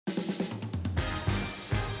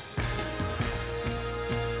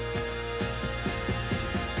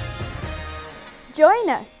Join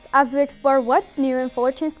us as we explore what's new in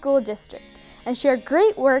Fullerton School District and share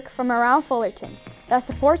great work from around Fullerton that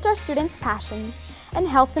supports our students' passions and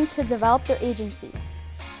helps them to develop their agency.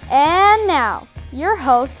 And now, your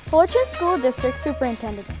host, Fullerton School District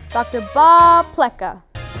Superintendent, Dr. Bob Pleka.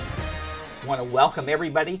 I want to welcome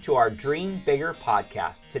everybody to our Dream Bigger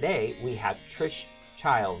podcast. Today, we have Trish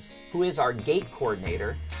Childs, who is our GATE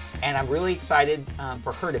coordinator, and I'm really excited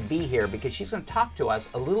for her to be here because she's going to talk to us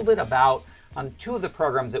a little bit about two of the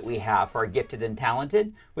programs that we have for our gifted and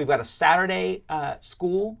talented. We've got a Saturday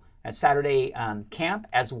school, a Saturday camp,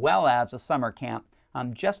 as well as a summer camp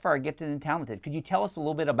just for our gifted and talented. Could you tell us a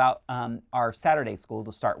little bit about our Saturday school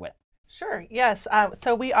to start with? Sure, yes.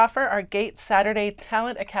 So we offer our GATE Saturday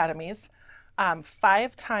Talent Academies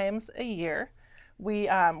 5 times a year.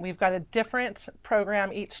 We've got a different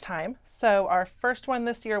program each time. So our first one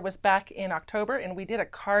this year was back in October, and we did a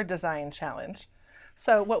car design challenge.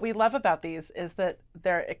 So what we love about these is that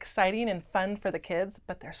they're exciting and fun for the kids,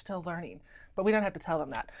 but they're still learning. But we don't have to tell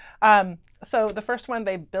them that. So the first one,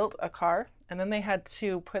 they built a car, and then they had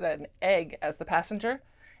to put an egg as the passenger.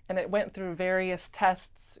 And it went through various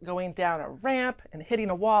tests, going down a ramp and hitting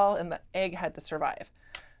a wall, and the egg had to survive.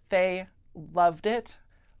 They loved it.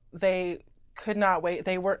 They could not wait.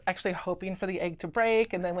 They were actually hoping for the egg to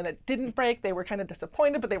break, and then when it didn't break, they were kind of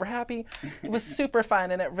disappointed, but they were happy. It was super fun,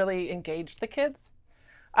 and it really engaged the kids.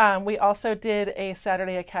 We also did a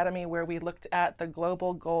Saturday Academy where we looked at the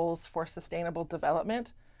global goals for sustainable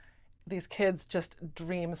development. These kids just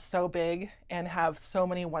dream so big and have so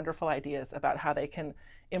many wonderful ideas about how they can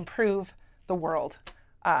improve the world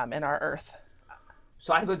and our earth.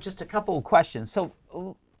 So I have just a couple of questions. So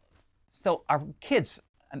our kids,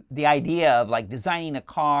 the idea of like designing a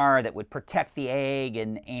car that would protect the egg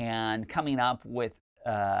and coming up with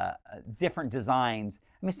different designs,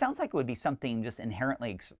 I mean, it sounds like it would be something just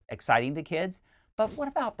inherently exciting to kids. But what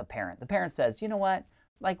about the parent? The parent says, you know what,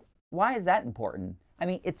 like, why is that important? I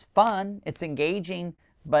mean, it's fun, it's engaging,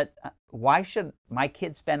 but why should my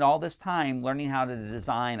kids spend all this time learning how to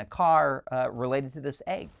design a car related to this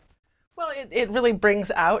egg? Well, it really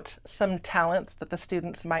brings out some talents that the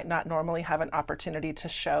students might not normally have an opportunity to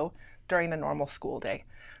show during a normal school day.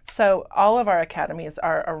 So all of our academies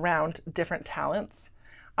are around different talents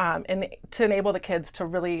and to enable the kids to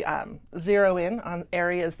really zero in on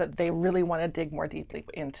areas that they really want to dig more deeply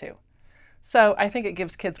into. So I think it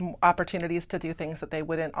gives kids opportunities to do things that they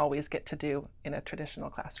wouldn't always get to do in a traditional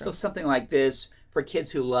classroom. So something like this for kids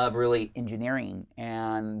who love really engineering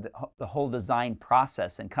and the whole design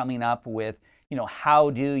process and coming up with, you know, how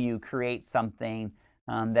do you create something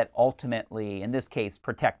that ultimately, in this case,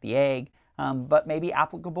 protect the egg, but maybe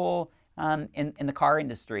applicable in the car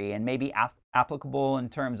industry and maybe applicable in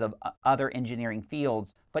terms of other engineering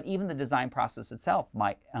fields, but even the design process itself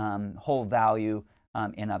might hold value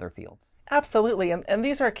in other fields. Absolutely, and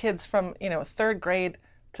these are kids from 3rd grade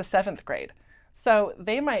to 7th grade. So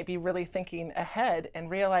they might be really thinking ahead and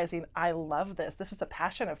realizing, I love this. This is a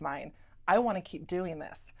passion of mine. I want to keep doing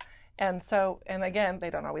this. And again, they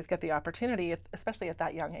don't always get the opportunity, especially at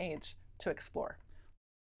that young age, to explore.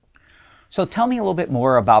 So tell me a little bit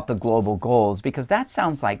more about the global goals, because that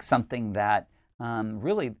sounds like something that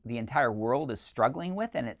really the entire world is struggling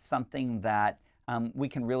with, and it's something that we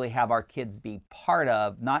can really have our kids be part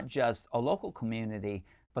of, not just a local community,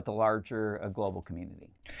 but the larger global community.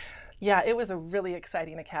 Yeah, it was a really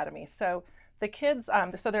exciting academy. So the kids,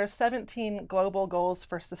 so there are 17 global goals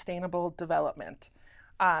for sustainable development.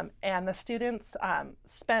 And the students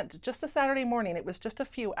spent just a Saturday morning, it was just a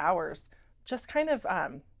few hours, just kind of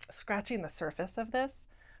scratching the surface of this,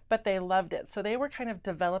 but they loved it. So they were kind of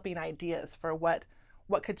developing ideas for what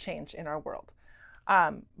could change in our world.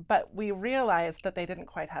 But we realized that they didn't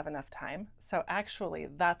quite have enough time. So actually,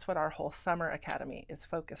 that's what our whole summer academy is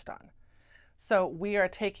focused on. So we are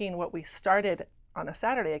taking what we started on a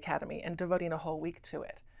Saturday academy and devoting a whole week to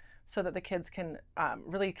it so that the kids can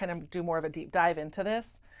really kind of do more of a deep dive into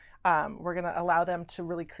this. We're going to allow them to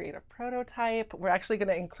really create a prototype. We're actually going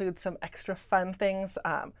to include some extra fun things.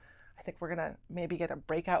 I think we're going to maybe get a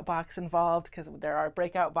breakout box involved because there are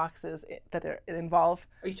breakout boxes that involve.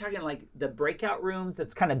 Are you talking like the breakout rooms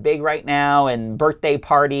that's kind of big right now and birthday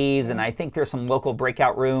parties? And I think there's some local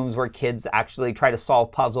breakout rooms where kids actually try to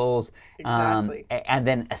solve puzzles. Exactly. And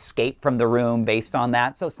then escape from the room based on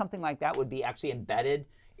that. So something like that would be actually embedded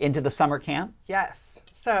into the summer camp? Yes.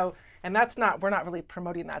 So, and we're not really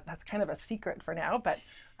promoting that. That's kind of a secret for now, but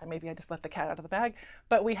maybe I just let the cat out of the bag.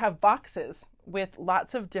 But we have boxes with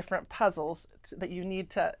lots of different puzzles that you need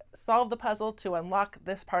to solve the puzzle to unlock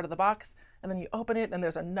this part of the box. And then you open it and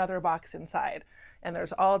there's another box inside. And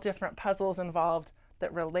there's all different puzzles involved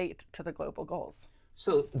that relate to the global goals.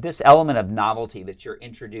 So this element of novelty that you're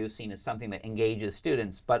introducing is something that engages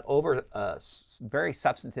students, but over very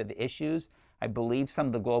substantive issues. I believe some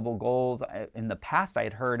of the global goals, in the past I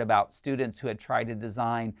had heard about students who had tried to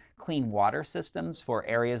design clean water systems for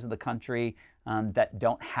areas of the country that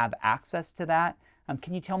don't have access to that.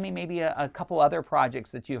 Can you tell me maybe a couple other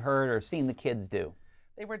projects that you heard or seen the kids do?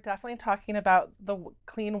 They were definitely talking about the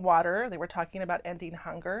clean water. They were talking about ending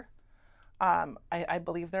hunger. I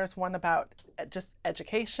believe there's one about just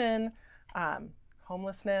education,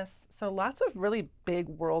 homelessness. So lots of really big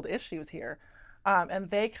world issues here. And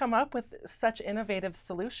they come up with such innovative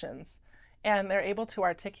solutions, and they're able to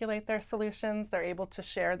articulate their solutions. They're able to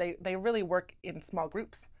share. They really work in small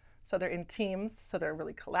groups. So they're in teams. So they're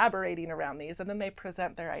really collaborating around these, and then they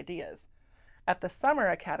present their ideas. At the Summer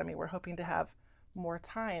Academy, we're hoping to have more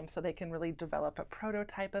time so they can really develop a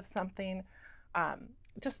prototype of something,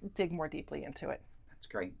 just dig more deeply into it. That's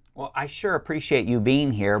great. Well, I sure appreciate you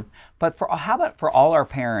being here, but how about for all our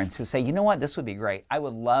parents who say, you know what, this would be great. I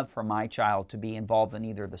would love for my child to be involved in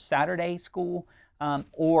either the Saturday school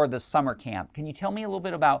or the summer camp. Can you tell me a little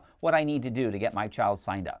bit about what I need to do to get my child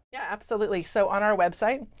signed up? Yeah, absolutely. So on our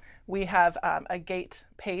website, we have a GATE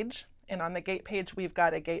page. And on the GATE page, we've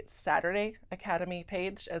got a GATE Saturday Academy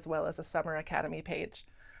page as well as a Summer Academy page.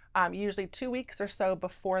 Usually 2 weeks or so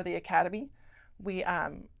before the Academy, we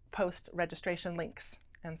post registration links.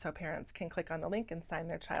 And so parents can click on the link and sign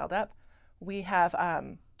their child up. We have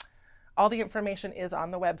all the information is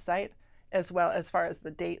on the website, as well as far as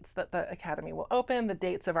the dates that the Academy will open, the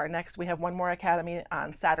dates of our next. We have one more Academy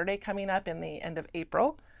on Saturday coming up in the end of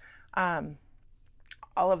April.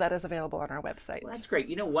 All of that is available on our website. Well, that's great.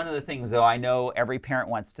 You know, one of the things, though, I know every parent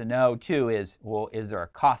wants to know, too, is, well, is there a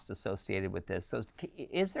cost associated with this? So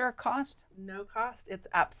is there a cost? No cost. It's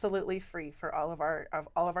absolutely free for all of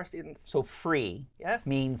our students. So free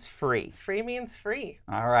means free. Free means free.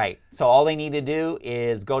 All right. So all they need to do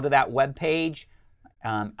is go to that web page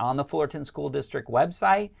on the Fullerton School District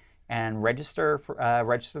website and register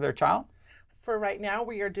their child. For right now,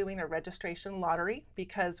 we are doing a registration lottery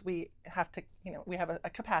because we have to, we have a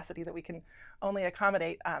capacity that we can only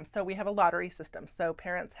accommodate. So we have a lottery system. So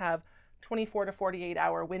parents have 24 to 48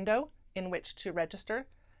 hour window in which to register.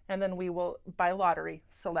 And then we will, by lottery,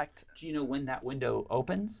 select. Do you know when that window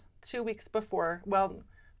opens? 2 weeks before. Well,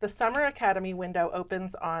 the Summer Academy window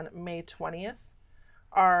opens on May 20th.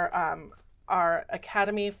 Our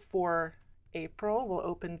Academy for April will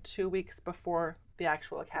open 2 weeks before the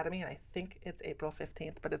actual Academy, and I think it's April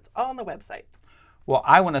 15th, but it's all on the website. Well,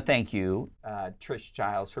 I want to thank you, Trish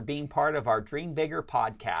Giles, for being part of our Dream Bigger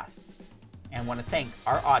podcast, and want to thank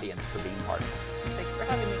our audience for being part of it. Thanks for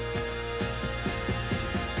having me.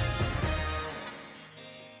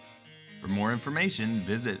 For more information,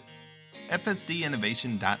 visit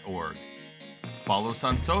fsdinnovation.org. Follow us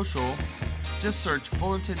on social. Just search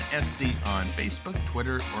Fullerton SD on Facebook,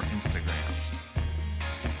 Twitter, or Instagram.